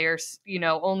influence, and they are,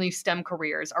 only STEM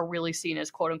careers are really seen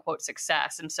as quote unquote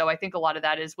success. And so I think a lot of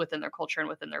that is within their culture and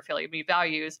within their family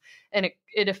values, and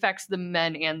it affects the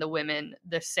men and the women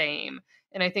the same.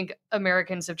 And I think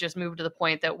Americans have just moved to the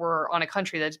point that we're on a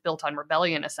country that's built on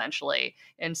rebellion, essentially.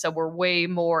 And so we're way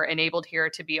more enabled here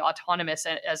to be autonomous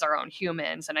as our own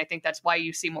humans. And I think that's why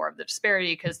you see more of the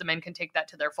disparity, because the men can take that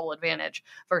to their full advantage,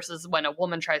 versus when a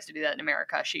woman tries to do that in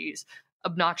America, she's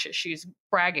obnoxious, she's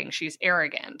bragging, she's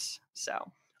arrogant.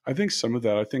 So I think some of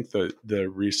that, I think the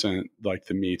recent,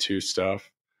 the Me Too stuff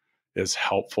is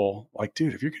helpful.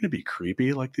 Dude, if you're going to be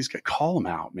creepy, these guys, call them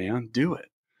out, man, do it.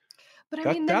 But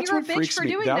I mean, then you're a bitch for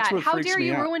doing that. How dare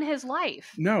you ruin his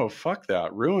life? No, fuck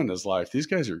that. Ruin his life. These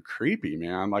guys are creepy,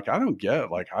 man. I don't get,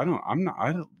 I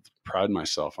don't pride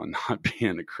myself on not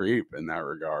being a creep in that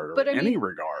regard, or any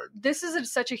regard. This is at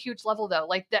such a huge level, though.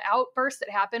 The outburst that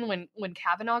happened when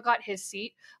Kavanaugh got his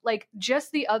seat,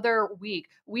 just the other week,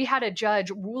 we had a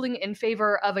judge ruling in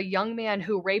favor of a young man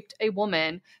who raped a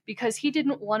woman because he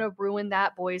didn't want to ruin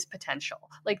that boy's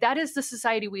potential. That is the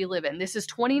society we live in. This is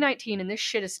 2019, and this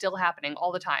shit is still happening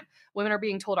all the time. Women are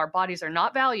being told our bodies are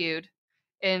not valued,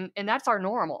 and that's our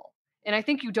normal. And I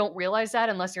think you don't realize that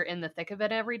unless you're in the thick of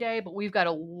it every day, but we've got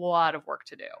a lot of work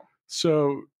to do.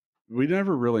 So we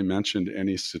never really mentioned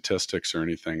any statistics or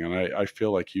anything, and I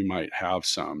feel like you might have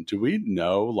some. Do we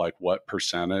know what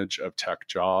percentage of tech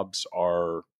jobs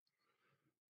are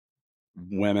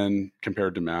women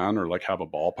compared to men, or have a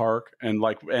ballpark? And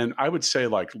and I would say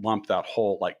lump that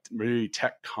whole maybe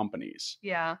tech companies.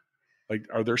 Yeah.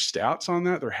 Are there stats on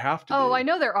that? There have to be. Oh, I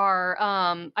know there are.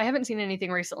 I haven't seen anything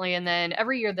recently. And then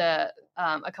every year,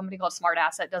 a company called Smart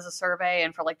Asset does a survey.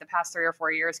 And for the past 3 or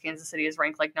 4 years, Kansas City is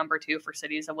ranked number 2 for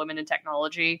cities of women in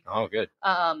technology. Oh, good.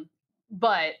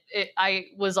 But I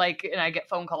was like, and I get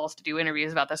phone calls to do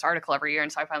interviews about this article every year.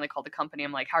 And so I finally called the company.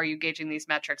 I'm like, how are you gauging these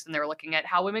metrics? And they were looking at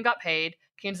how women got paid.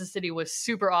 Kansas City was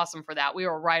super awesome for that. We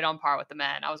were right on par with the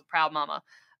men. I was a proud mama.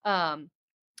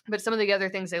 But some of the other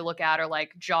things they look at are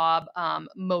like job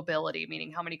mobility,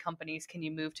 meaning how many companies can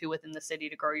you move to within the city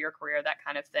to grow your career, that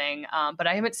kind of thing. But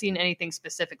I haven't seen anything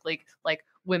specifically like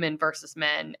women versus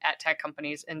men at tech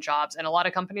companies and jobs. And a lot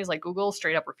of companies like Google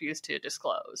straight up refuse to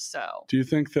disclose. So do you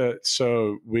think that,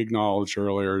 so we acknowledged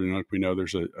earlier, you know, we know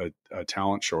there's a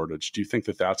talent shortage. Do you think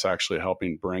that that's actually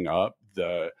helping bring up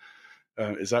the,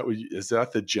 is that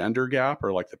the gender gap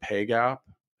or like the pay gap?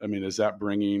 I mean, is that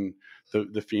bringing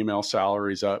the female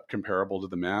salaries up comparable to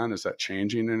the men? Is that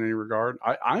changing in any regard?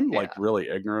 I'm like really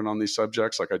ignorant on these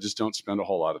subjects. Like I just don't spend a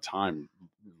whole lot of time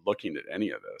looking at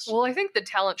any of this. Well, I think the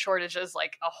talent shortage is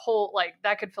like a whole, like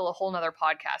that could fill a whole nother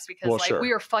podcast because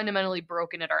we are fundamentally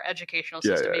broken at our educational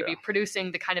system, maybe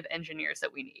producing the kind of engineers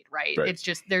that we need, right? It's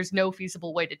just, there's no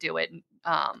feasible way to do it.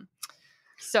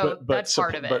 So that's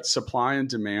part of it. But supply and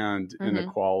demand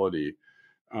inequality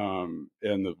in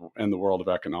the world of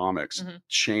economics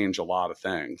change a lot of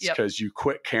things because you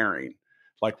quit caring.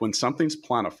 Like when something's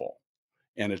plentiful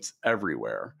and it's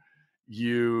everywhere,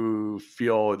 you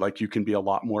feel like you can be a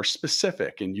lot more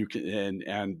specific and you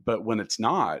can, but when it's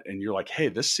not, and you're like, hey,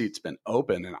 this seat's been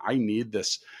open and I need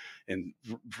this. And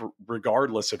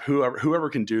regardless of whoever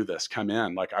can do this, come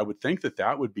in. Like I would think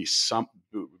that would be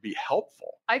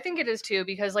helpful. I think it is too,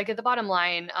 because like at the bottom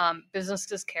line,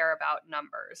 businesses care about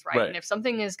numbers, right? And if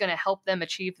something is going to help them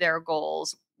achieve their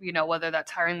goals, you know, whether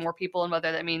that's hiring more people and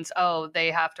whether that means, oh,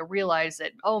 they have to realize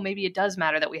that, oh, maybe it does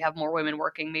matter that we have more women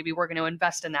working. Maybe we're going to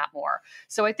invest in that more.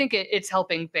 So I think it's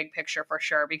helping big picture for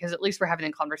sure, because at least we're having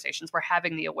the conversations, we're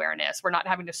having the awareness, we're not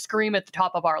having to scream at the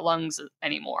top of our lungs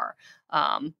anymore.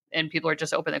 And people are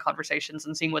just open to conversations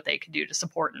and seeing what they can do to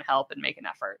support and help and make an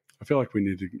effort. I feel like we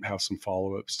need to have some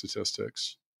follow-up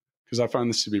statistics because I find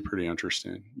this to be pretty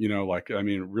interesting. You know, like, I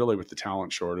mean, really with the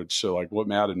talent shortage. So like what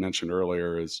Matt had mentioned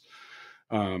earlier is,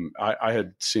 I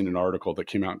had seen an article that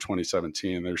came out in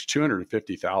 2017. There's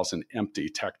 250,000 empty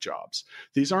tech jobs.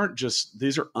 These are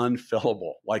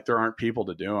unfillable. Like there aren't people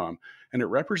to do them. And it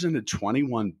represented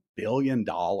 $21 billion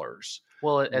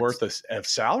worth of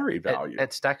salary value.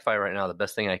 At Stackify right now, the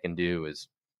best thing I can do is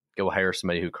go hire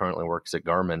somebody who currently works at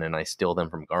Garmin and I steal them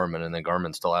from Garmin and then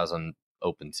Garmin still has an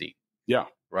open seat. Yeah.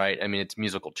 Right. I mean, it's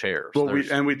musical chairs. Well,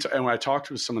 when I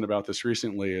talked with someone about this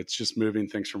recently, it's just moving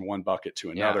things from one bucket to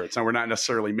another. So we're not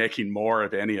necessarily making more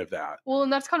of any of that. Well,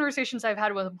 and that's conversations I've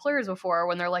had with employers before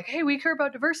when they're like, hey, we care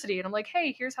about diversity. And I'm like,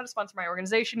 hey, here's how to sponsor my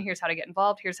organization. Here's how to get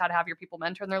involved. Here's how to have your people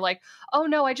mentor. And they're like, oh,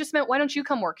 no, I just meant, why don't you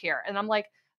come work here? And I'm like,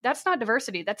 that's not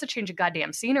diversity. That's a change of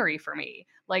goddamn scenery for me.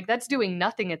 Like that's doing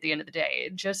nothing at the end of the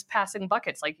day, just passing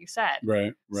buckets, like you said.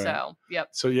 Right. So, yep.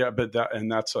 So yeah, but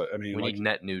that's I mean, we need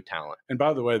net new talent. And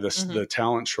by the way, the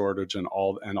talent shortage and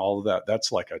all of that,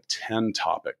 that's like a 10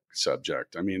 topic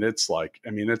subject. I mean, it's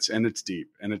deep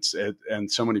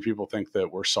and so many people think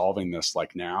that we're solving this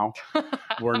like now.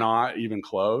 We're not even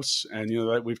close. And, you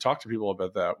know, that we've talked to people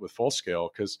about that with Full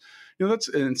Scale because, you know, that's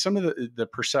in some of the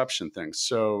perception things.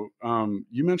 So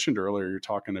you mentioned earlier, you're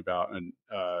talking about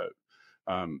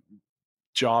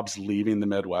jobs leaving the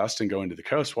Midwest and going to the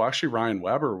coast. Well, actually, Ryan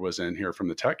Weber was in here from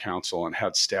the Tech Council and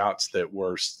had stats that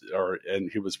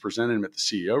and he was presenting them at the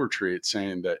CEO retreat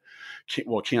saying that,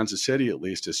 well, Kansas City at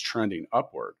least is trending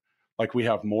upward. Like we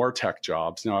have more tech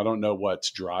jobs. Now, I don't know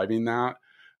what's driving that,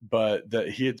 but that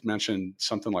he had mentioned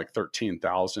something like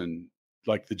 13,000,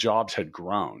 like the jobs had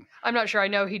grown. I'm not sure. I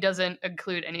know he doesn't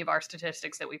include any of our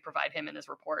statistics that we provide him in his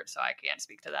report, so I can't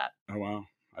speak to that. Oh, wow.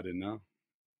 I didn't know.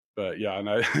 But yeah,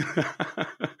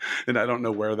 and I don't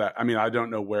know where that, I mean, I don't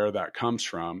know where that comes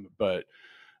from, but,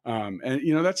 and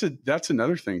you know, that's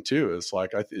another thing too, is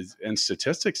like, and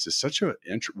statistics is such a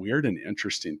weird and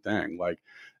interesting thing. Like,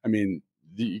 I mean,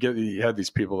 you had these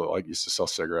people that like used to sell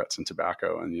cigarettes and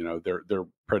tobacco and, you know, they're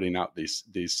putting out these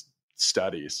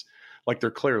studies. Like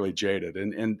they're clearly jaded.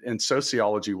 And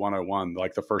Sociology 101,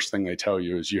 like the first thing they tell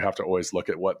you is you have to always look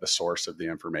at what the source of the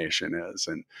information is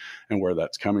and where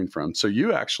that's coming from. So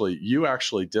you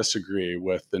actually disagree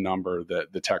with the number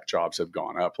that the tech jobs have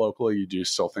gone up locally. You do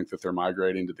still think that they're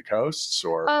migrating to the coasts,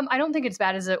 or? I don't think it's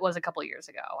bad as it was a couple of years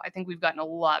ago. I think we've gotten a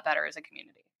lot better as a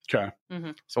community. Okay.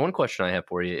 Mm-hmm. So one question I have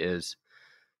for you is,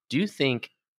 do you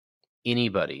think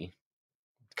anybody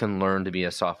can learn to be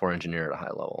a software engineer at a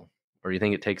high level? Or do you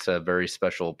think it takes a very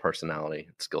special personality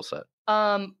skill set?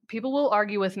 People will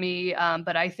argue with me,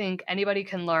 but I think anybody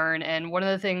can learn. And one of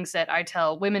the things that I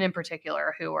tell women in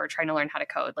particular who are trying to learn how to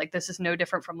code, like this is no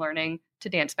different from learning to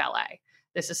dance ballet.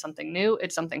 This is something new.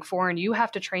 It's something foreign. You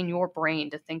have to train your brain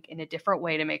to think in a different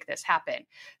way to make this happen.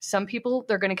 Some people,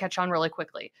 they're going to catch on really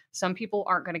quickly. Some people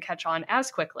aren't going to catch on as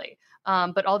quickly.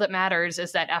 But all that matters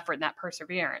is that effort and that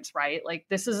perseverance, right? Like,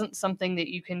 this isn't something that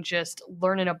you can just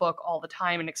learn in a book all the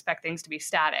time and expect things to be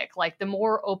static. Like, the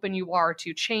more open you are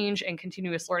to change and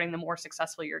continuous learning, the more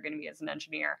successful you're going to be as an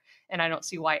engineer. And I don't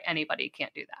see why anybody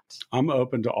can't do that. I'm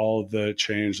open to all the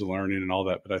change, the learning and all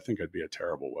that, but I think I'd be a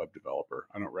terrible web developer.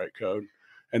 I don't write code.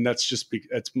 And that's just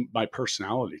that's my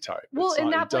personality type. Well,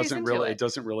 and that plays into it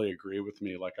doesn't really agree with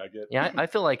me. Like, I get. Yeah, I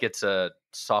feel like it's a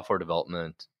software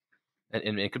development,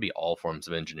 and it could be all forms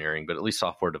of engineering, but at least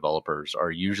software developers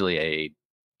are usually a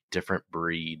different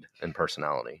breed and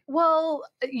personality. Well,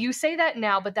 you say that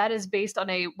now, but that is based on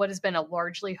what has been a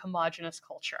largely homogenous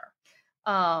culture.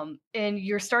 And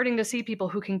you're starting to see people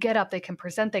who can get up, they can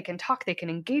present, they can talk, they can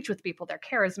engage with people, they're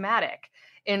charismatic.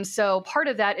 And so part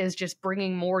of that is just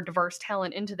bringing more diverse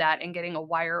talent into that and getting a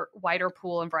wider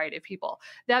pool and variety of people.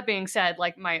 That being said,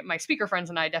 like my speaker friends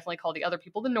and I definitely call the other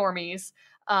people the normies,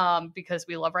 because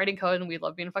we love writing code and we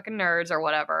love being fucking nerds or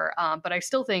whatever. But I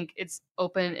still think it's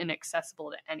open and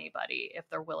accessible to anybody if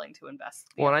they're willing to invest.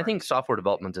 Well, and I think software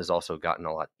development has also gotten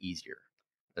a lot easier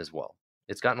as well.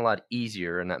 It's gotten a lot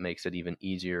easier, and that makes it even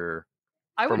easier.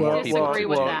 I would disagree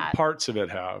with that. Parts of it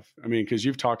have. I mean, because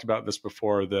you've talked about this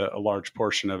before, a large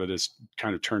portion of it is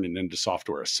kind of turning into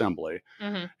software assembly.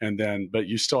 Mm-hmm. And then, but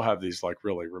you still have these like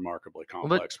really remarkably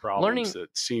complex problems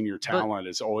that senior talent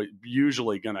is always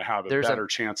usually going to have a better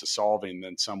chance of solving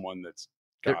than someone that's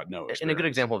got no experience. And a good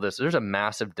example of this, there's a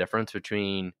massive difference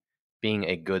between being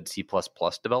a good C++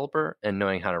 developer and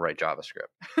knowing how to write JavaScript.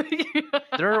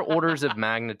 There are orders of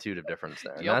magnitude of difference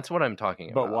there. And that's what I'm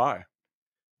talking about. But why?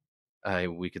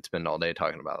 We could spend all day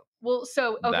talking about. Well,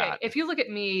 so, okay, if you look at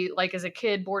me, like as a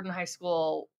kid, bored in high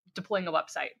school, deploying a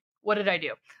website, what did I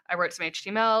do? I wrote some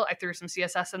HTML, I threw some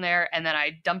CSS in there, and then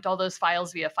I dumped all those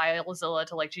files via FileZilla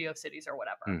to like GeoCities or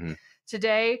whatever. Mm-hmm.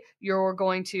 Today, you're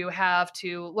going to have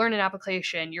to learn an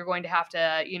application. You're going to have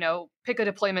to, pick a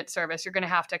deployment service. You're going to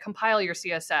have to compile your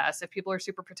CSS. If people are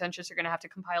super pretentious, you're going to have to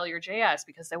compile your JS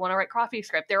because they want to write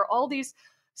CoffeeScript. There are all these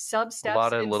sub-steps. A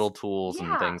lot of little tools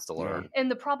and things to learn.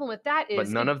 And the problem with that is... But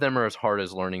none of them are as hard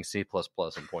as learning C++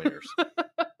 and pointers.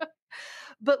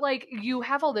 But like you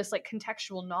have all this like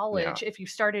contextual knowledge if you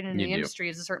started in the industry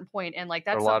at a certain point, and like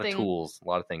that's a lot of tools, a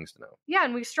lot of things to know. Yeah,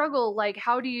 and we struggle. Like,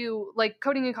 how do you like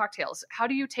coding in cocktails? How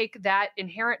do you take that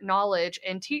inherent knowledge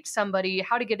and teach somebody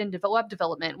how to get into web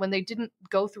development when they didn't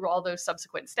go through all those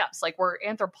subsequent steps? Like, we're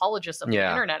anthropologists of the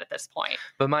internet at this point.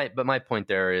 But my point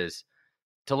there is,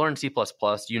 to learn C++,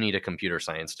 you need a computer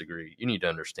science degree. You need to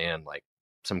understand like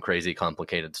some crazy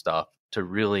complicated stuff to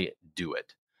really do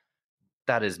it.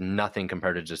 That is nothing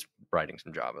compared to just writing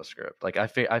some JavaScript. Like I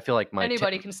feel like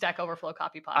anybody can Stack Overflow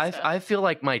copy pasta. I feel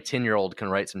like my 10-year-old can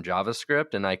write some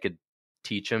JavaScript, and I could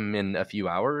teach him in a few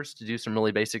hours to do some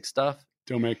really basic stuff.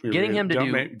 Don't make me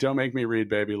me read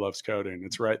Baby Loves Coding.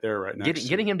 It's right there, right next.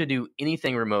 Getting him to do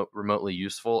anything remotely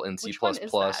useful in C++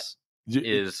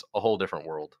 is a whole different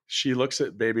world. She looks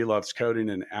at Baby Loves Coding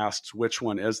and asks, which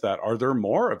one is that? Are there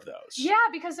more of those? Yeah,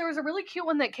 because there was a really cute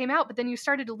one that came out, but then you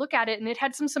started to look at it and it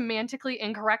had some semantically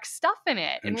incorrect stuff in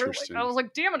it. And I was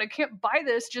like, damn it, I can't buy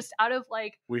this just out of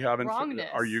like wrongness.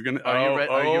 Are you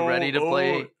ready to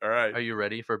play? All right. Are you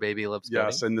ready for Baby Loves Coding?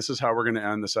 Yes, and this is how we're going to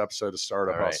end this episode of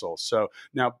Startup Hustle. So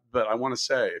now, but I want to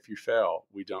say, if you fail,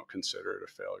 we don't consider it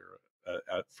a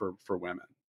failure for women.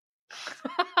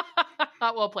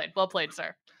 Well played,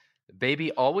 sir.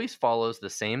 Baby always follows the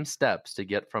same steps to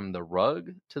get from the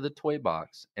rug to the toy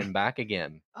box and back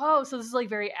again. Oh, so this is like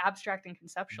very abstract and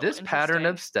conceptual. This pattern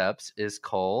of steps is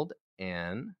called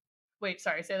an... Wait,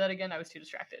 sorry, say that again. I was too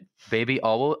distracted. Baby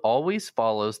always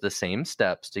follows the same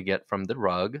steps to get from the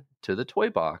rug to the toy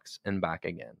box and back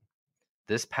again.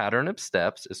 This pattern of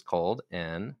steps is called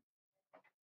an...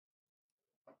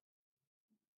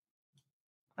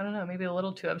 I don't know, maybe a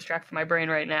little too abstract for my brain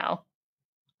right now.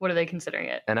 What are they considering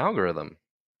it? An algorithm.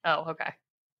 Oh, okay.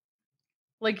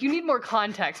 Like, you need more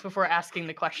context before asking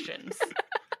the questions.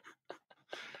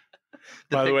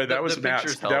 By the way, that was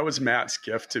Matt's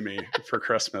gift to me for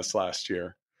Christmas last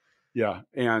year. Yeah,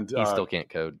 and he still can't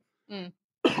code.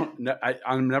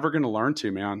 I'm never going to learn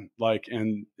to, man. Like,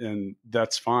 and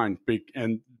that's fine.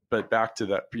 But back to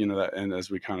that, that, and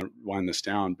as we kind of wind this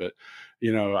down, but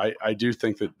I do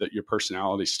think that your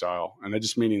personality style, and I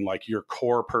just meaning like your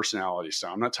core personality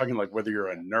style. I'm not talking like whether you're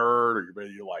a nerd or whether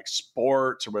you like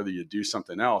sports or whether you do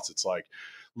something else. It's like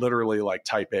literally like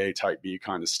type A, type B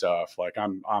kind of stuff. Like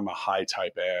I'm a high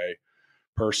type A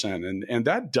person. And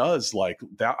that does like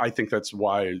that. I think that's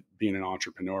why being an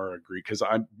entrepreneur, I agree. Cause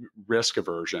I'm risk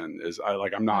aversion is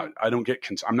I'm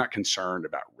not concerned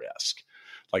about risk.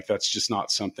 Like that's just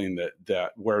not something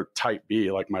that where type B,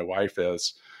 like my wife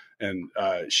is. And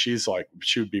she's like,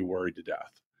 she would be worried to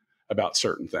death about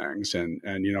certain things. And,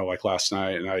 you know, like last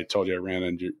night, and I told you I ran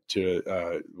into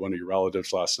one of your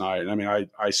relatives last night. And I mean,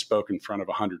 I spoke in front of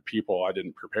 100 people. I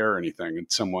didn't prepare anything. And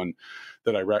someone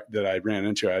that I ran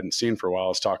into, I hadn't seen for a while, I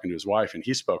was talking to his wife, and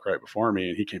he spoke right before me,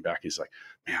 and he came back. He's like,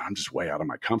 man, I'm just way out of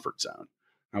my comfort zone.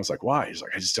 And I was like, why? He's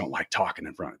like, I just don't like talking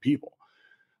in front of people.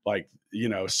 Like, you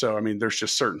know, so, I mean, there's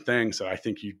just certain things that I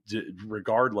think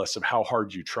regardless of how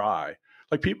hard you try,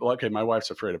 like people, okay, my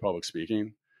wife's afraid of public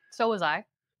speaking. So was I.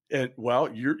 And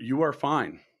well, you are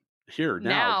fine here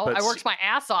now. But I worked my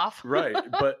ass off. Right.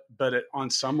 But on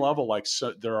some level, like,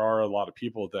 so there are a lot of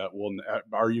people that will,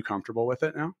 are you comfortable with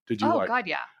it now? Did you God,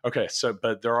 yeah. Okay. So,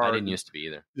 but there are, I didn't used to be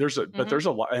either. But there's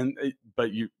a lot,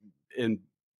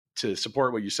 to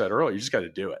support what you said earlier, you just got to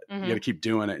do it. You got to keep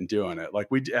doing it and doing it.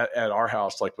 Like we, at our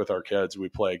house, like with our kids, we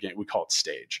play a game, we call it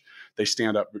Stage. They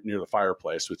stand up near the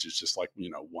fireplace, which is just like, you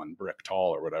know, one brick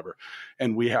tall or whatever.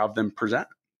 And we have them present.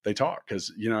 They talk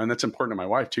because, you know, and that's important to my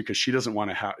wife too, because she doesn't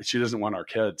want our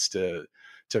kids to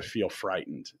feel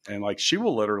frightened, and like she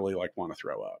will literally like want to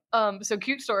throw up. So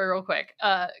cute story real quick.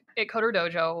 At Coder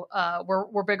Dojo,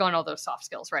 we're big on all those soft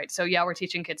skills, right? So yeah, we're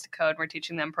teaching kids to code, we're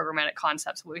teaching them programmatic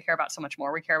concepts, but we care about so much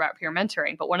more. We care about peer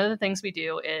mentoring. But one of the things we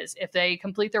do is if they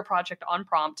complete their project on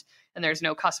prompt and there's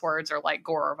no cuss words or like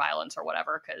gore or violence or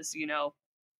whatever, because, you know,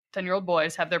 10-year-old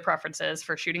boys have their preferences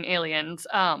for shooting aliens.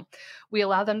 We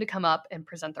allow them to come up and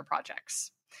present their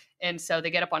projects. And so they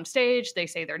get up on stage, they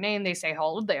say their name, they say how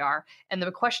old they are. And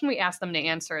the question we ask them to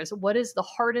answer is, what is the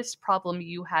hardest problem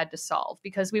you had to solve?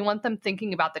 Because we want them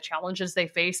thinking about the challenges they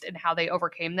faced and how they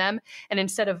overcame them. And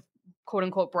instead of quote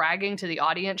unquote bragging to the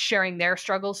audience, sharing their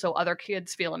struggles so other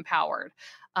kids feel empowered.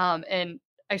 And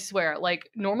I swear, like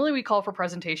normally we call for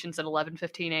presentations at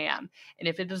 11:15 a.m. And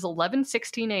if it is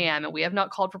 11:16 a.m. and we have not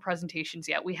called for presentations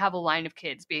yet, we have a line of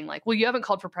kids being like, well, you haven't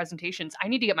called for presentations. I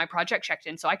need to get my project checked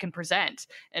in so I can present.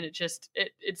 And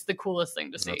it's the coolest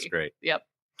thing to see. That's great. Yep.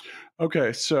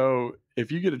 Okay. So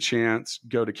if you get a chance,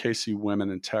 go to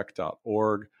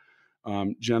kcwomenintech.org.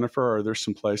 Jennifer, are there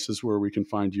some places where we can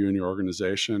find you and your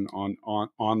organization on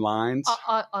online?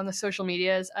 On the social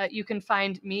medias, you can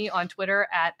find me on Twitter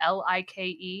at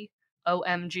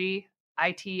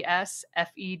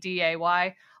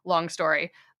LikeOMGITSFEDAY. Long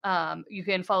story. You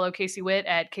can follow Casey Witt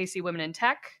at Casey Women in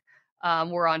Tech.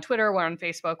 We're on Twitter, we're on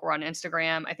Facebook, we're on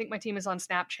Instagram. I think my team is on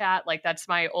Snapchat. Like that's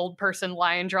my old person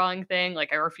lion drawing thing.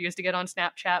 Like I refuse to get on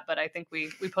Snapchat, but I think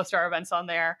we post our events on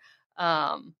there.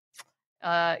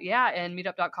 And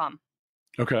meetup.com.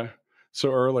 Okay.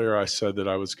 So earlier I said that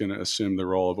I was going to assume the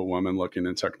role of a woman looking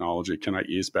in technology. Can I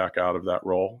ease back out of that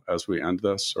role as we end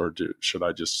this, or should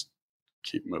I just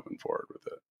keep moving forward with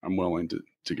it? I'm willing to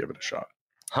give it a shot.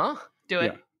 Do it.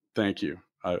 Yeah. Thank you.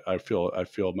 I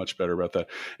feel much better about that.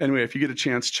 Anyway, if you get a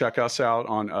chance, check us out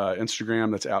on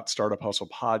Instagram. That's at Startup Hustle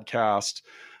Podcast.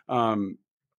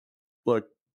 Look,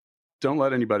 don't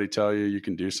let anybody tell you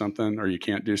can do something or you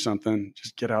can't do something.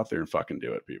 Just get out there and fucking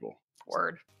do it, people.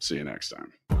 Word. See you next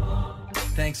time.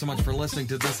 Thanks so much for listening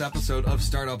to this episode of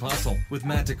Startup Hustle with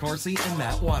Matt DeCoursey and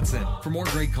Matt Watson. For more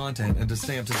great content and to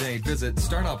stay up to date, visit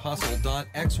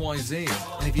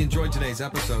startuphustle.xyz. And if you enjoyed today's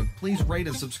episode, please rate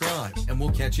and subscribe, and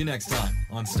we'll catch you next time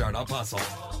on Startup Hustle.